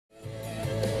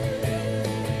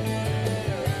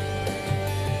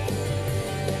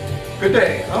Good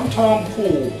day, I'm Tom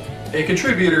Poole, a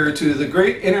contributor to the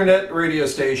great internet radio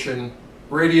station,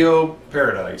 Radio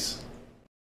Paradise.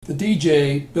 The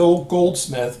DJ, Bill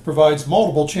Goldsmith, provides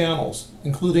multiple channels,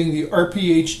 including the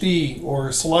RPHD or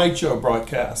slideshow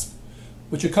broadcast,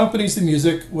 which accompanies the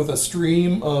music with a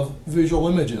stream of visual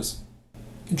images.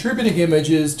 Contributing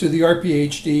images to the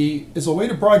RPHD is a way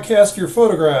to broadcast your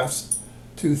photographs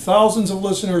to thousands of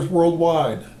listeners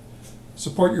worldwide,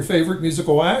 support your favorite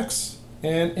musical acts,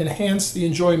 and enhance the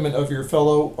enjoyment of your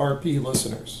fellow RP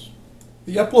listeners.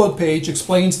 The upload page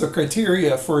explains the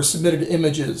criteria for submitted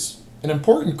images. An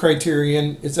important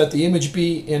criterion is that the image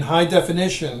be in high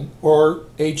definition or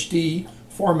HD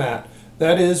format,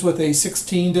 that is with a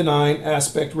 16:9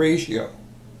 aspect ratio.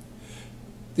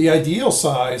 The ideal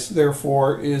size,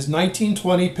 therefore, is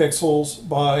 1920 pixels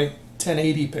by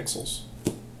 1080 pixels.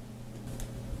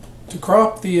 To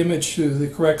crop the image to the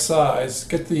correct size,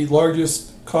 get the largest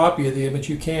copy of the image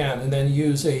you can and then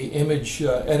use a image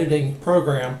editing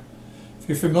program. If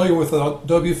you're familiar with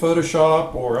Adobe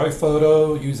Photoshop or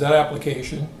iPhoto, use that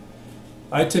application.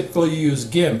 I typically use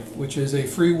GIMP, which is a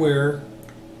freeware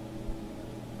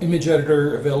image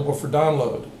editor available for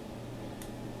download.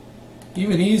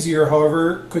 Even easier,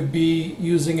 however, could be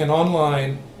using an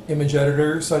online image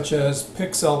editor such as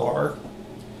Pixlr.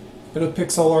 Go to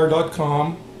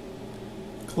pixlr.com,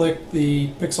 click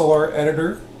the Pixlr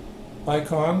editor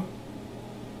icon,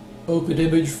 open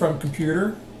image from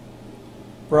computer,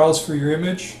 browse for your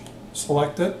image,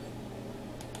 select it,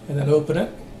 and then open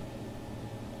it.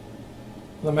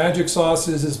 The magic sauce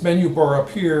is this menu bar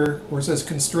up here where it says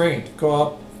constraint. Go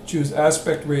up, choose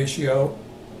aspect ratio,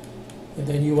 and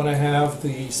then you want to have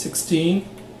the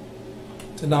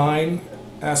 16:9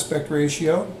 aspect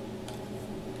ratio.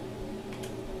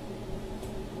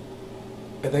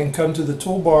 And then come to the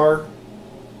toolbar,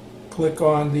 click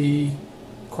on the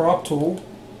crop tool,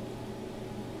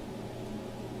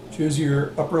 choose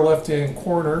your upper left hand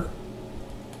corner,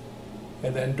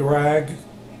 and then drag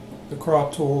the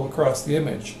crop tool across the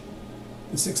image.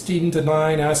 The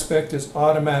 16:9 aspect is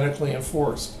automatically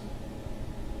enforced.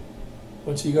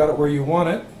 Once you got it where you want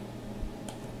it,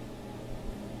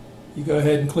 you go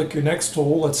ahead and click your next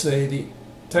tool, let's say the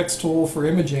text tool for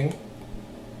imaging.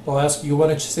 They'll ask you,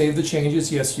 want to save the changes?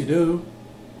 Yes, you do.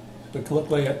 So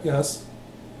click yes.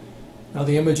 Now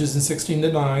the image is in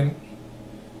 16:9.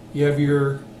 You have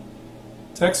your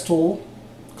text tool.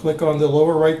 Click on the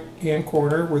lower right hand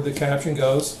corner where the caption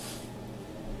goes.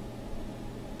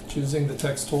 Choosing the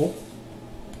text tool.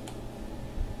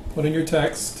 Put in your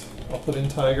text. I'll put in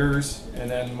tigers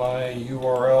and then my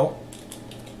URL.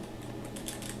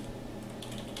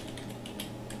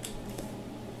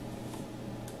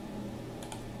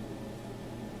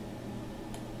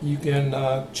 You can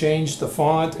change the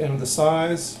font and the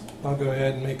size. I'll go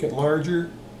ahead and make it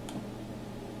larger.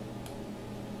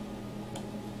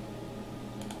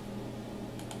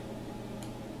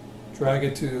 Drag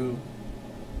it to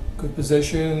good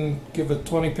position. Give it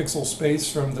 20 pixel space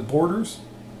from the borders.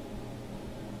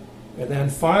 And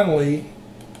then finally,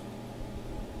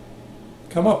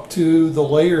 come up to the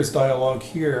layers dialog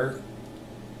here.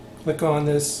 Click on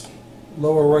this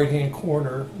lower right hand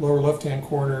corner, lower left hand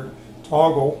corner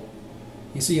toggle.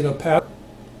 You see an opacity.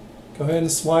 Go ahead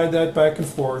and slide that back and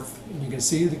forth, and you can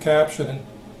see the caption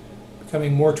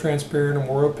becoming more transparent and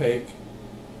more opaque.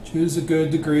 Choose a good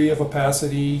degree of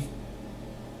opacity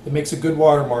that makes a good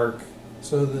watermark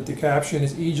so that the caption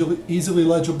is easily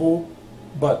legible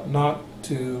but not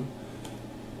too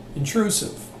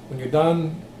intrusive. When you're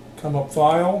done, come up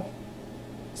File,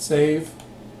 Save,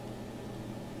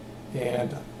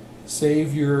 and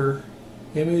save your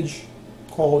image.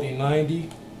 Quality 90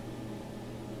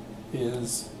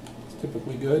 is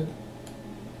typically good.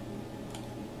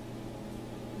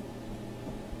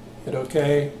 Hit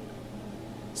OK.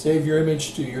 Save your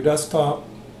image to your desktop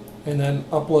and then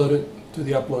upload it to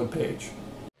the upload page.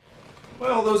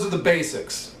 Well, those are the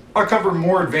basics. I'll cover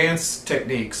more advanced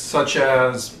techniques such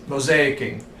as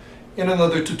mosaicing in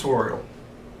another tutorial.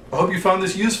 I hope you found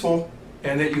this useful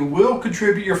and that you will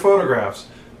contribute your photographs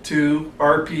to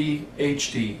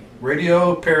RPHD,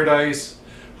 Radio Paradise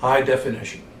High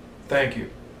Definition. Thank you.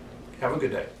 Have a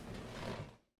good day.